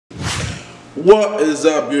What is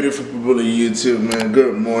up, beautiful people of YouTube, man?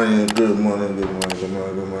 Good morning, good morning, good morning, good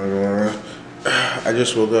morning, good morning, good morning. I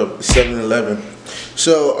just woke up, 7-11.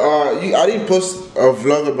 So, I didn't post a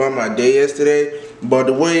vlog about my day yesterday, but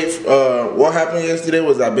the way, what happened yesterday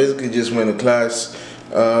was I basically just went to class,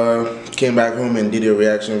 came back home and did a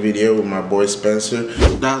reaction video with my boy Spencer.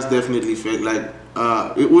 That's definitely fake. Like,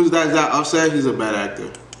 it was that guy outside, he's a bad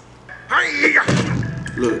actor.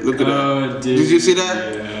 Look at that. Did you see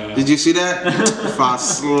that? Yeah. Did you see that? If I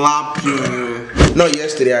slap you. No,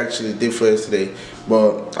 yesterday actually, day for yesterday.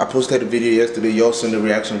 But I posted a video yesterday, y'all sent the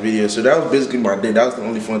reaction video. So that was basically my day. That was the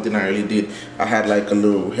only fun thing I really did. I had like a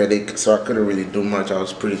little headache, so I couldn't really do much. I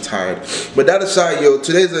was pretty tired. But that aside, yo,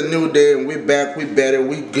 today's a new day and we're back, we better,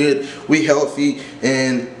 we good, we healthy,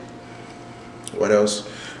 and what else?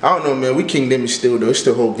 I don't know, man. We King Demi still though. It's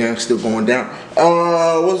the whole gang still going down.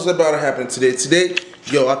 What's about to happen today? Today,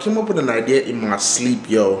 yo, I came up with an idea in my sleep,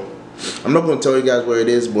 yo. I'm not gonna tell you guys what it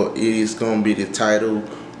is, but it is gonna be the title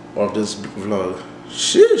of this vlog.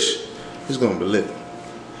 Sheesh, it's gonna be lit.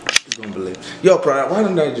 It's gonna be lit. Yo, Pride, why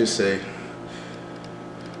didn't I just say?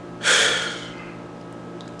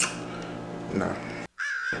 Nah.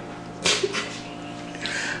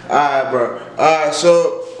 Alright, bro.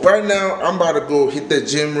 So right now, I'm about to go hit the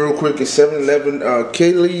gym real quick. It's 7-11.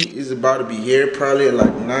 Kaylee is about to be here probably at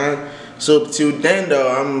like 9. So till then, though,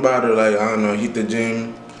 I'm about to, like, I don't know, hit the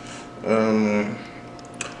gym. I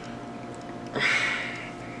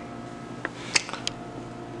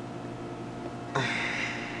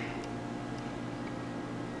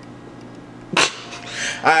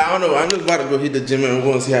don't know. I'm just about to go hit the gym and we're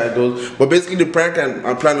gonna see how it goes. But basically, the prank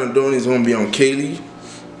I'm planning on doing is gonna be on Kaylee.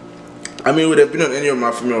 I mean, it would have been on any of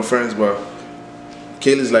my female friends, but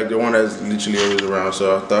Kaylee's like the one that's literally always around.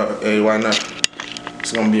 So I thought, hey, why not?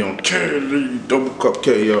 It's gonna be on Kaylee, double cup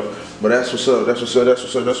K, yo. But that's what's up. That's what's up. That's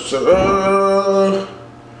what's up. That's what's up.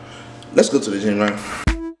 Let's go to the gym, man.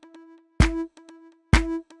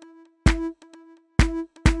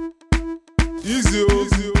 Easy,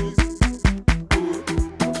 easy.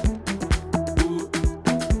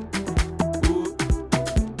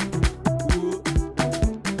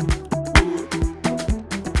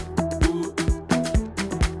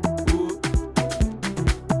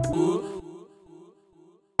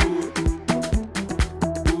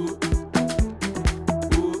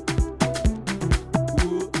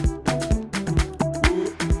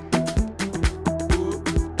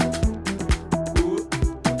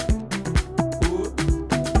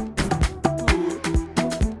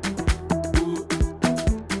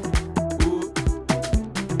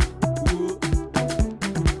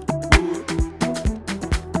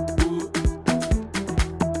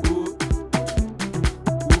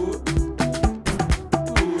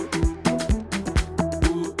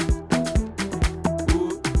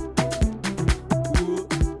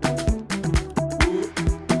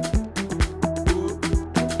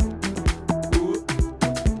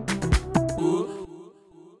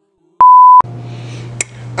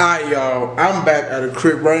 Alright, y'all, I'm back at the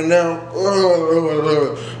crib right now.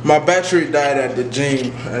 My battery died at the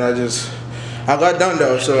gym and I got done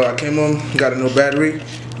though, so I came home, got a new battery.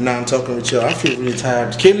 Now I'm talking with y'all. I feel really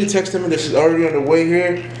tired. Kaylee texted me that she's already on the way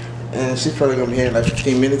here and she's probably gonna be here in like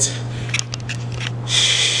 15 minutes.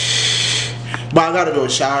 But I gotta go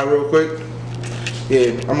shower real quick.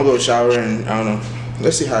 Yeah, I'm gonna go shower and I don't know.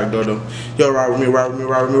 Let's see how it go though. Yo, ride with me, ride with me,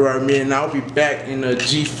 ride with me, ride with me, and I'll be back in a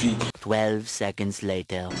jiffy. 12 seconds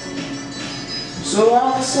later. So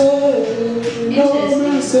I said,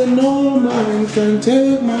 no man can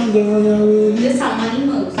take my girl away. This is how money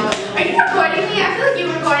moves. Are you recording me? I feel like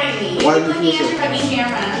you're recording me. Why You're do looking you at think your fucking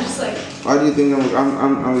camera. I'm just like. Why do you think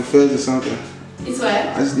I'm a feds or something? It's what?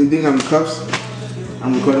 I just think I'm the cuffs.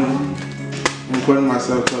 I'm recording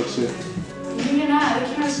myself talk shit. You're not. The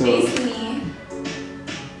camera's facing me.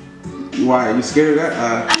 Why? You scared of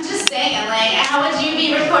that? I'm just saying, like, how would you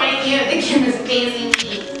be recording you if the camera's facing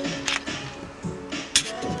me?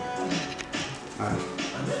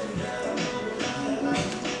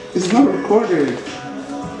 It's not recorded.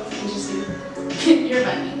 You're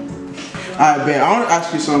funny. Alright, Ben, I want to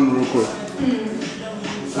ask you something real quick.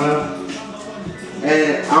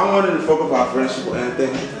 And I don't want to fuck up our friendship or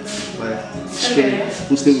anything. Like, straight, Okay.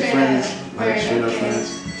 we still be Straight friends. up. Like, Right, straight up okay. friends.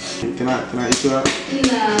 Can I eat you out?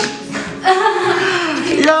 No.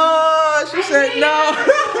 Yo, she said no.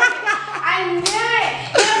 I knew it.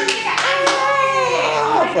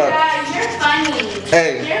 Oh my god, you're funny.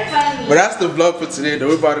 Hey, You're funny. but that's the vlog for today. Though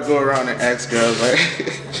we're about to go around and ask girls like.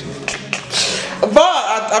 But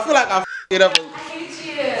I feel like I f***ed it up. I hate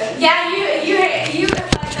you. Yeah, you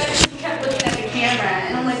kept looking at the camera,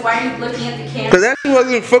 and I'm like, like, why are you looking at the camera? Because that shit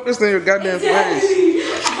wasn't focused on your goddamn face.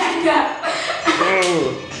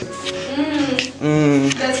 Oh.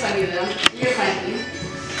 That's funny though. You're funny.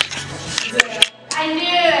 I knew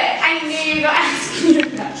it. I knew you were going to ask me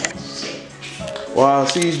about that shit. Wow,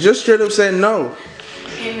 see, you just straight up said no.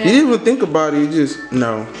 Amen. You didn't even think about it, you just,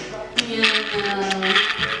 no. Yeah.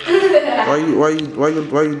 Why you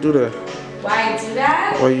do that? Why I do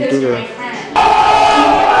that? Why you do Because you're that? my friend.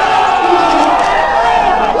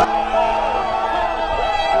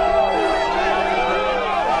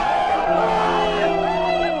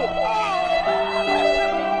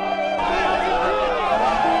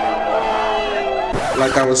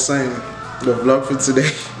 Like I was saying, the vlog for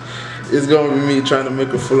today is gonna be me trying to make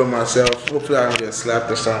a fool of myself. Hopefully I don't get slapped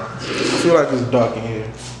or something. I feel like it's dark in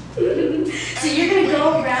here. So you're gonna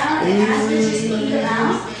go around and ask them to eat them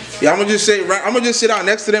out? Yeah, I'm gonna just sit down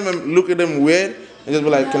next to them and look at them weird and just be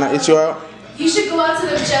like, can I eat you out? You should go out to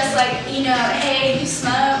them just like, you know, hey, you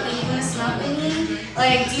smoke, are you gonna smoke with me?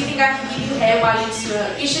 Like, do you think I can give you head while you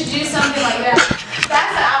smoke? You should do something like that.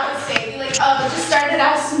 That's what I would say. Be like, oh, just start it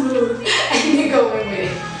out smooth and then go in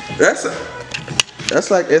with it. That's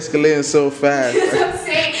like escalating so fast. That's what I'm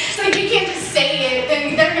saying. So like, you can't just say it,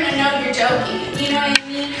 then they're gonna know you're joking. You know what I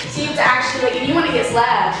mean? So you have to actually, like, if you wanna get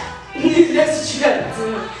slapped, that's what you gotta do.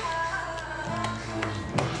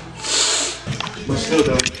 But still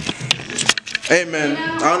though. Hey man,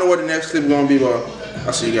 I don't know what the next clip is gonna be, but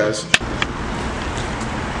I'll see you guys.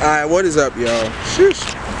 Alright, what is up, y'all? Shush.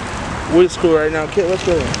 We're at school right now. Kid, what's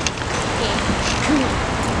going on?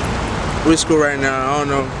 We're at school right now. I don't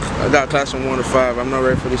know. I got class from 1 to 5. I'm not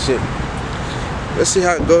ready for this shit. Let's see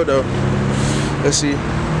how it go though. Let's see.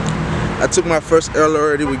 I took my first L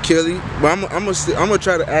already with Kelly, but I'm gonna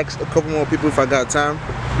try to ask a couple more people if I got time.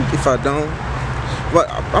 If I don't, but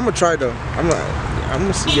I'm gonna try though. I'm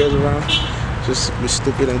gonna see you guys around. Just be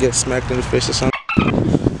stupid and get smacked in the face or something.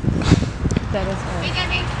 That is all.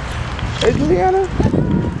 Hey Juliana,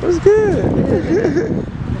 what's good? You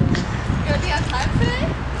gonna be on time today?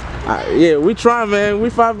 Yeah, we trying, man.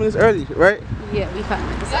 We 5 minutes early, right? Yeah, we 5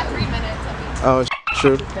 minutes. We got 3 minutes. Oh,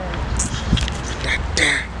 true.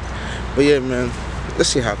 Damn. But yeah, man. Let's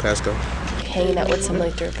see how class go. Hanging out with some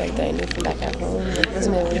like dirtbag that I knew from back at home. Like, it was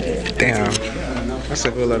really weird. Damn. That's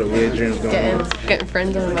like a lot of weird dreams going on. Getting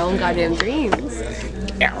friends on my own goddamn dreams.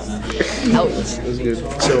 Ouch. It was good.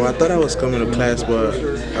 So I thought I was coming to class, but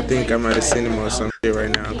I think I might have seen him or some shit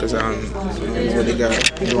right now because I don't know what they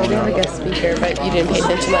got going We have a on. guest speaker, but you didn't pay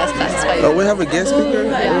attention last class. That's why Oh, we have a guest speaker?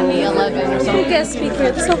 only 11 or something. Guest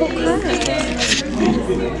speaker. This whole class.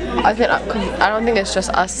 I don't think it's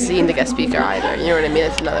just us seeing the guest speaker either. You know what I mean?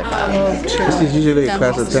 It's another class. This is usually a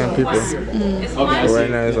class of 10 people. But right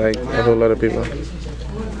now it's like a whole lot of people.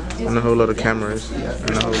 And a whole lot of cameras. And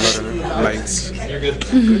a whole lot of lights. Look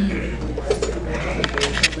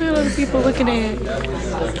at all the people looking at it.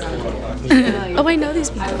 Oh, I know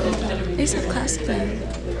these people. They used to have class today.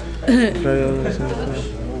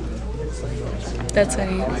 That's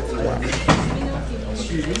funny.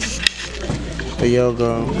 But yo,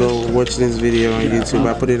 go watch this video on YouTube.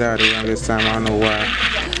 I put it out around this time. I don't know why.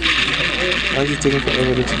 Why is it taking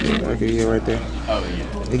forever to check? Okay, yeah, right there.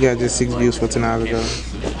 It got just 6 views 14 hours ago.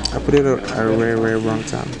 I put it at a very wrong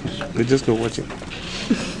time. But just go watch it.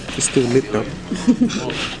 It's still lit though.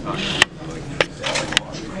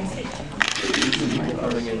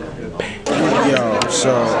 Yo,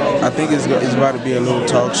 so I think it's about to be a little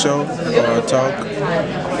talk show or a talk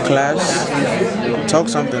class. Talk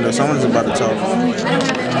something or someone's about to talk.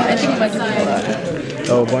 I think a bunch of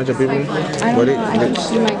people. Oh, a bunch of people? I don't know. I think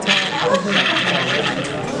she might talk.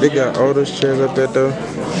 They got all those chairs up there though.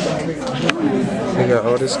 They got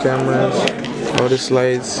all these cameras, all these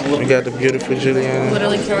lights. We got the beautiful Juliana.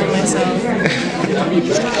 Literally killing myself.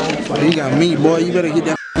 You got me, boy. You better hit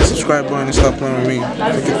that subscribe button and stop playing with me.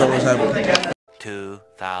 Forget what's happening.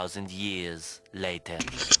 2,000 years later.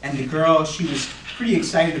 And the girl, she was pretty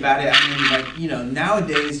excited about it. I mean, like, you know,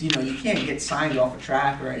 nowadays, you know, you can't get signed off a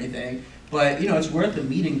track or anything, but, you know, it's worth a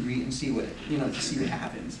meet and greet and see what, you know, to see what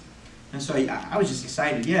happens. And so I was just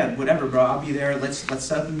excited. Yeah, whatever, bro. I'll be there. Let's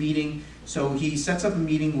set up a meeting. So he sets up a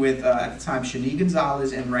meeting with, at the time, Shani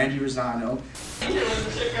Gonzalez and Randy Rosano.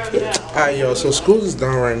 Alright, yo, so school is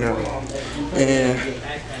done right now. And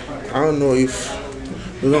I don't know if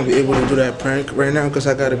we're going to be able to do that prank right now because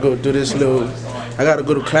I got to go do this I got to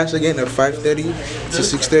go to class again at 5:30 to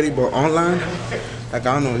 6:30, but online. Like,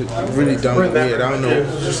 I don't know, it's really dumb and weird. I don't know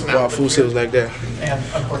why food sales like that.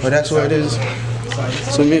 But that's what it is.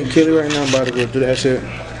 So me and Kelly right now about to go do that shit.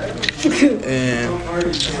 And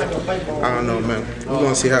I don't know, man. We're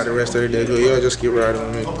gonna see how the rest of the day go. Y'all just keep riding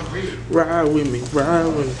with me. Ride with me, ride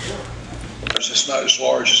with me. It's not as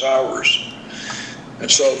large as ours. And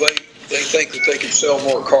so they think that they can sell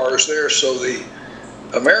more cars there, so the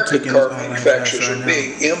American car manufacturers are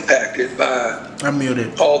being impacted by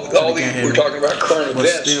all the we're talking about current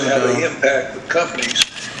events and how they impact the companies.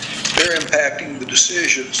 They're impacting the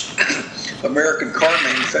decisions American car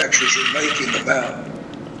manufacturers are making about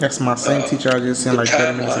that's my same teacher I just seen like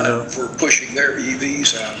 30 minutes ago for pushing their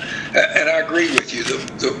EVs out. And I agree with you.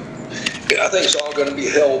 I think it's all going to be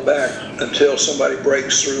held back until somebody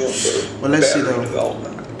breaks through on the battery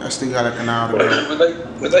development. I still got like an hour to go.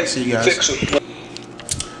 When they fix it.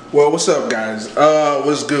 Well, what's up, guys?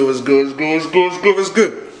 What's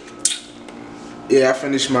good? Yeah, I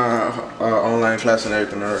finished my online class and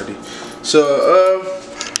everything already. So,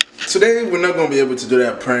 today we're not gonna be able to do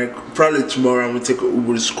that prank. Probably tomorrow I'm gonna take an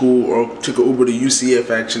Uber to school or take an Uber to UCF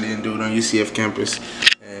actually and do it on UCF campus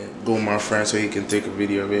and go with my friend so he can take a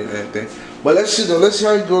video of it and everything. But let's see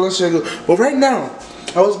how it go. But right now,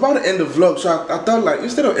 I was about to end the vlog, so I thought like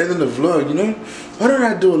instead of ending the vlog, you know, why don't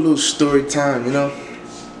I do a little story time, you know?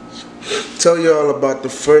 Tell you all about the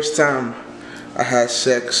first time I had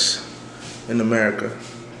sex in America.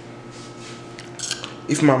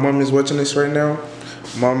 If my mom is watching this right now,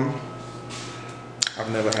 Mom,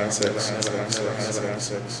 I've never had sex.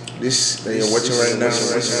 This that you're watching right now,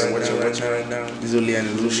 is only an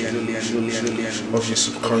illusion of your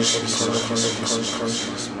subconscious.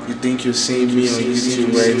 You think you're seeing me on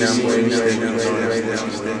YouTube right now,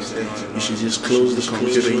 you should just close the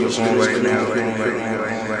computer you're on right now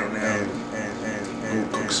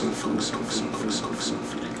and cook some food.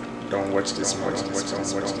 Don't watch this much.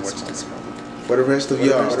 For the rest of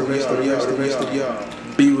y'all,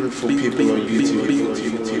 beautiful people on YouTube.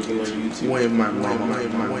 When my mama.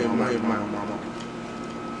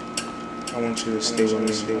 I want you to stay with me.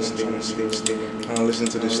 I want to listen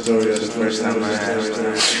to this story of the first time I had it.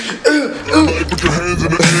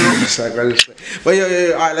 But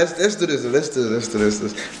yeah. Alright, let's do this.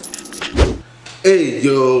 Hey,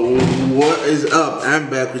 yo, what is up? I'm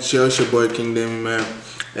back with you. It's your boy King Demi, man.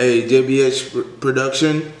 Hey, JBH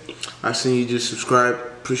production. I seen you just subscribe.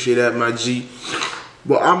 Appreciate that, my G.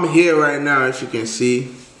 But I'm here right now, if you can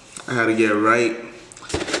see. I had to get right.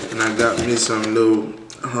 And I got me some little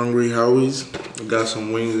Hungry Howies. I got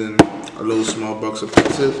some wings and a little small box of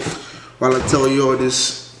pizza. While I tell you all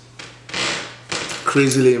this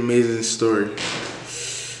crazily amazing story.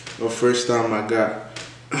 The first time I got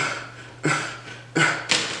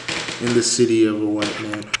in the city of a white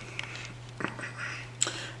man.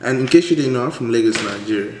 And in case you didn't know, I'm from Lagos,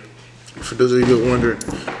 Nigeria. For those of you who are wondering,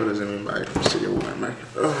 what does it mean by city of a white man?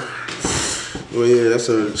 Well, yeah, that's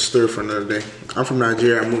a story for another day. I'm from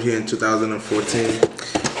Nigeria. I moved here in 2014,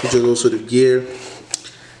 which was also the year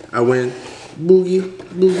I went boogie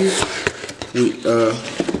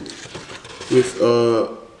with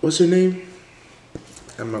what's her name?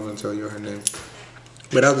 I'm not gonna tell you her name.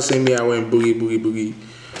 But that was the same year I went boogie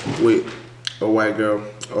with a white girl.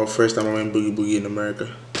 Or first time I went boogie in America.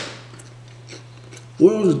 Who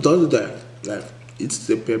else does that? Like, it's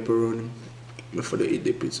the pepperoni before they eat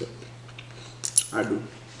the pizza. I do.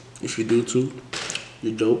 If you do too,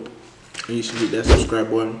 you're dope. And you should hit that subscribe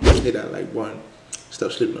button, hit that like button.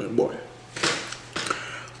 Stop sleeping on it, boy.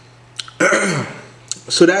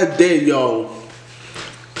 So that day, y'all,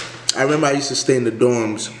 I remember I used to stay in the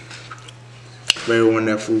dorms. Very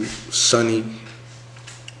wonderful, sunny.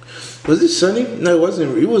 Was it sunny? No, it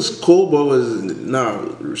wasn't. It was cold, but it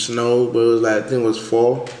was snow. But it was like I think it was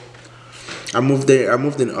fall. I moved there. I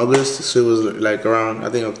moved in August, so it was like around I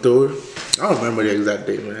think October. I don't remember the exact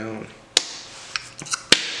date, man.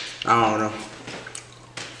 I don't know.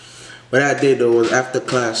 But that day though was after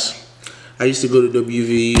class. I used to go to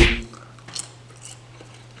WVU.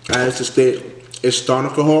 I used to stay at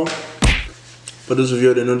Stonica Hall. For those of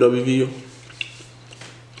you that know WVU.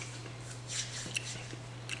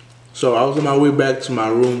 So I was on my way back to my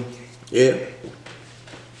room, yeah.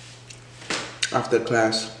 After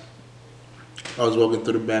class, I was walking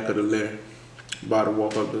through the back of the lair, about to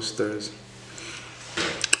walk up the stairs.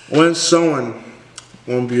 When someone,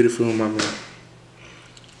 one beautiful woman,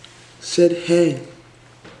 said, "Hey,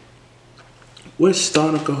 where's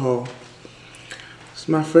Stonica Hall? It's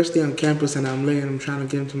my first day on campus and I'm late and I'm trying to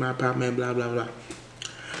get into my apartment, blah, blah, blah."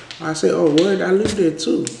 I said, "Oh, word, I live there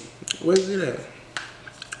too. Where's it at?"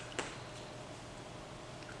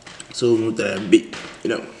 So we moved to that beat, you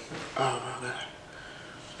know. Oh my God.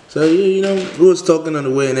 So yeah, you know, we was talking on the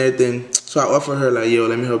way and everything. So I offered her like, "Yo,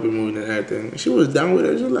 let me help you move and everything." And she was down with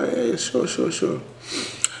it. She was like, "Hey, sure.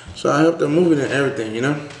 So So I helped her move it and everything, you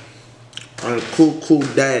know. On a cool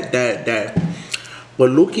dad.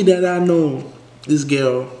 But lucky that I know this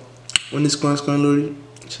girl, when this comes Lori,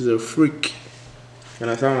 she's a freak.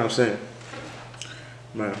 And that's what I'm saying.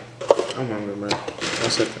 Man, I'm hungry, man.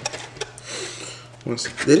 1 second.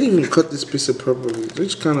 They didn't even cut this pizza properly. They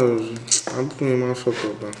just kind of, I'm putting my fuck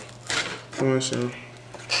up, man. Come on, Sean.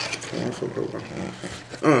 Come on, fuck up,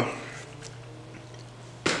 man.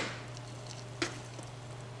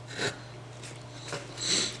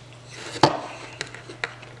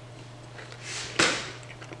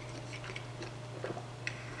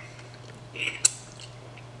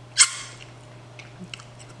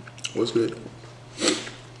 What's good?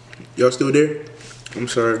 Y'all still there? I'm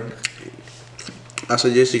sorry. I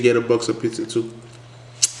suggest you get a box of pizza too.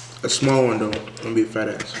 A small one though. Don't be a fat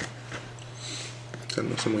ass. I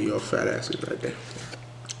know some of y'all fat asses right there.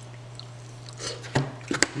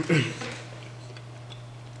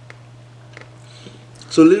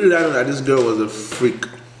 So little I know that this girl was a freak.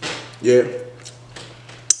 Yeah.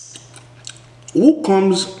 Who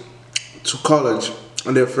comes to college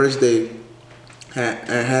on their first day and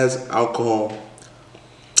has alcohol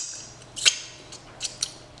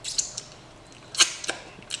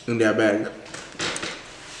in their bag?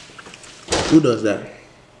 Who does that?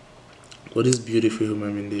 What this beautiful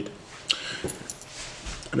human being did.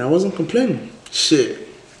 And I wasn't complaining. Shit,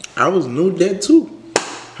 I was no dead too.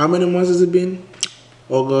 How many months has it been?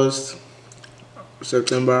 August,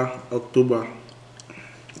 September, October.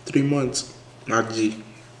 3 months. Not G.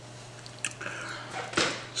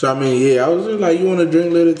 So I mean, yeah, I was just like, you want to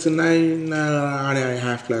drink later tonight? Nah, I didn't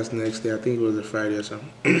have class next day. I think it was a Friday or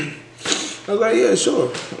something. I was like, yeah,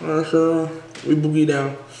 sure. So we boogie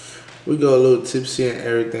down. We got a little tipsy and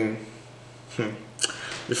everything.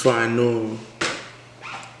 Before I know,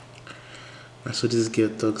 that's what this girl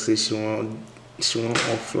talk. Say she want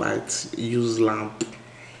off lights, use lamp,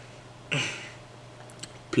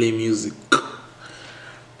 play music.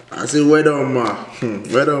 I said, where the ma?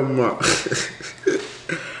 Where the ma?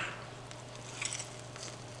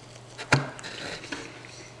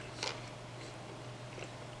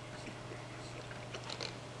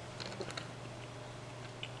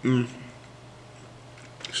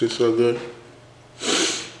 She's so good.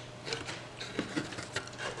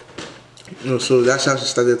 No, so that's how she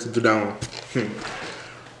started to do that one.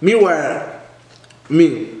 Meanwhile,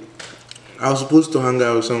 I was supposed to hang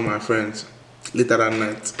out with some of my friends later that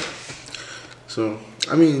night. So,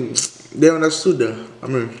 I mean, they understood that. I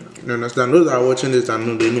mean, they understand. Those that are watching this and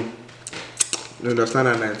know, they know. They understand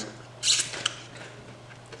that night.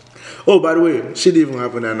 Oh, by the way, shit didn't even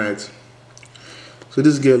happen that night. So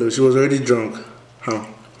this girl, she was already drunk.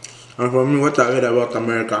 And for me, what I heard about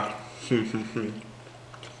America.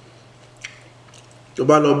 Tó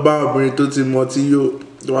bá lọ bá obìnrin tó ti mọ tí yó,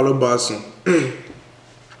 tó bá lọ bá sùn.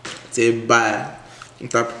 It's a bad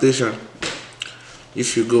interpretation.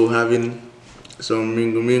 If you go having some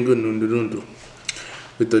mingo nundu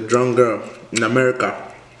with a drunk girl in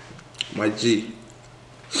America, my G,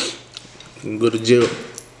 you can go to jail,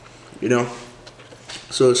 you know.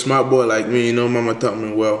 So a smart boy like me, you know, mama taught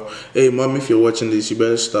me well. Hey mom, if you're watching this, you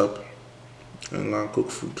better stop and go and cook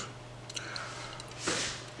food.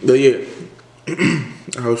 But yeah,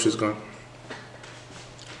 I hope she's gone.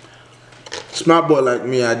 Smart boy like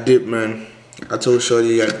me, I did, man. I told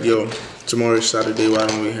Shorty, like, yo, tomorrow is Saturday, why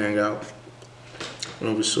don't we hang out?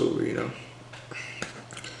 When we sober, you know.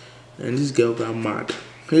 And this girl got mad.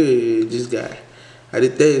 Hey, this guy. I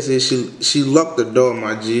did tell you, say she locked the door,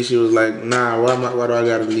 my G. She was like, nah, why do I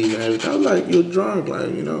gotta leave and everything? I was like, you're drunk,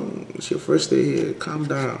 like, you know, it's your first day here, calm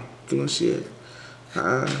down. You know, shit. You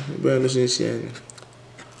better listen to shit.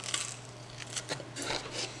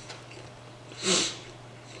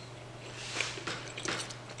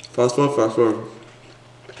 Fast forward.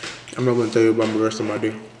 I'm not gonna tell you about the rest of my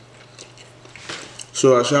day.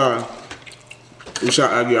 So we shall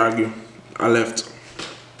argue. I left.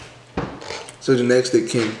 So the next day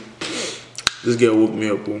came. This girl woke me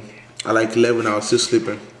up. At like 11, I was still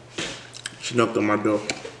sleeping. She knocked on my door.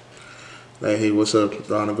 Like, hey, what's up?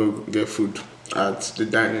 I wanna go get food at the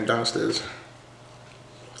dining downstairs.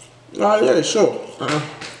 Oh yeah, sure.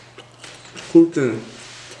 Cool thing.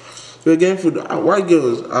 We're getting food. White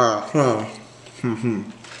girls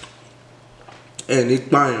and it's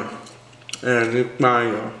fine.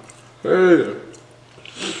 Hey.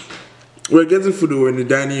 We're getting food over in the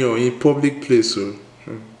dining hall in public place, so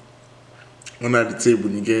under the table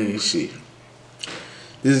you getting shit.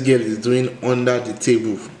 This girl is doing under the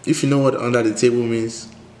table. If you know what under the table means,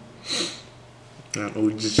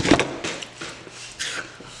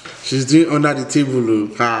 she's doing under the table.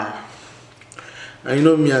 And you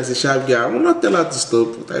know me as a sharp guy, I will not tell her to stop.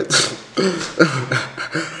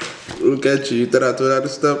 Look at you, you thought I told her to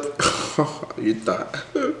stop? You thought.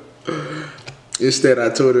 Instead, I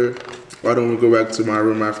told her, why don't we go back to my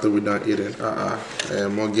room after we're done eating?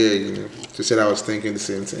 And more gay, you know. She said I was thinking the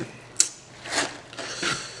same thing.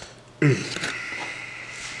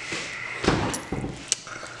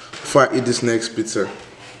 Before I eat this next pizza,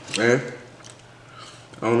 I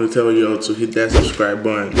want to tell y'all to hit that subscribe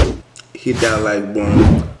button, hit that like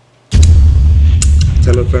button,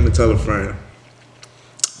 tell a friend to tell a friend.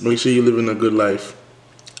 Make sure you're living a good life.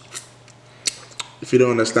 If you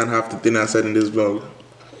don't understand half the thing I said in this vlog,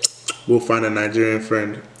 go find a Nigerian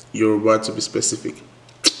friend. You're about to be specific.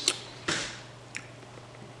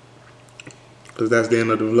 Because that's the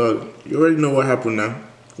end of the vlog. You already know what happened now.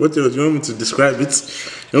 What else? You want me to describe it?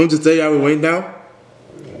 You want me to tell you how it went down?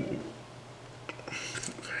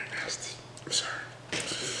 Very nasty. I'm sorry.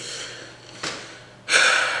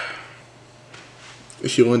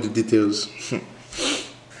 If you want the details.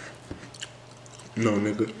 No,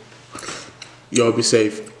 nigga. Y'all be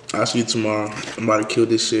safe. I'll see you tomorrow. I'm about to kill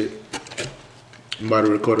this shit. I'm about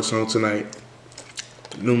to record a song tonight.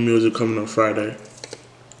 New music coming on Friday.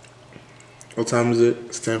 What time is it?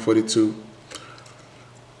 It's 10:42.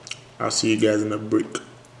 I'll see you guys in a break.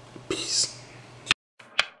 Peace.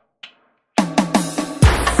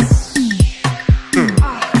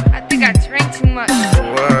 I think I drank too much.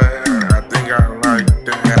 What? I think I like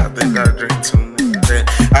that. I think I drink too much.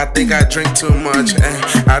 I think I drink too much.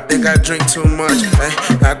 I think I drink too much.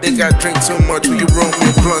 I think I drink too much. Will you roll me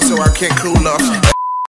a blunt so I can't cool off?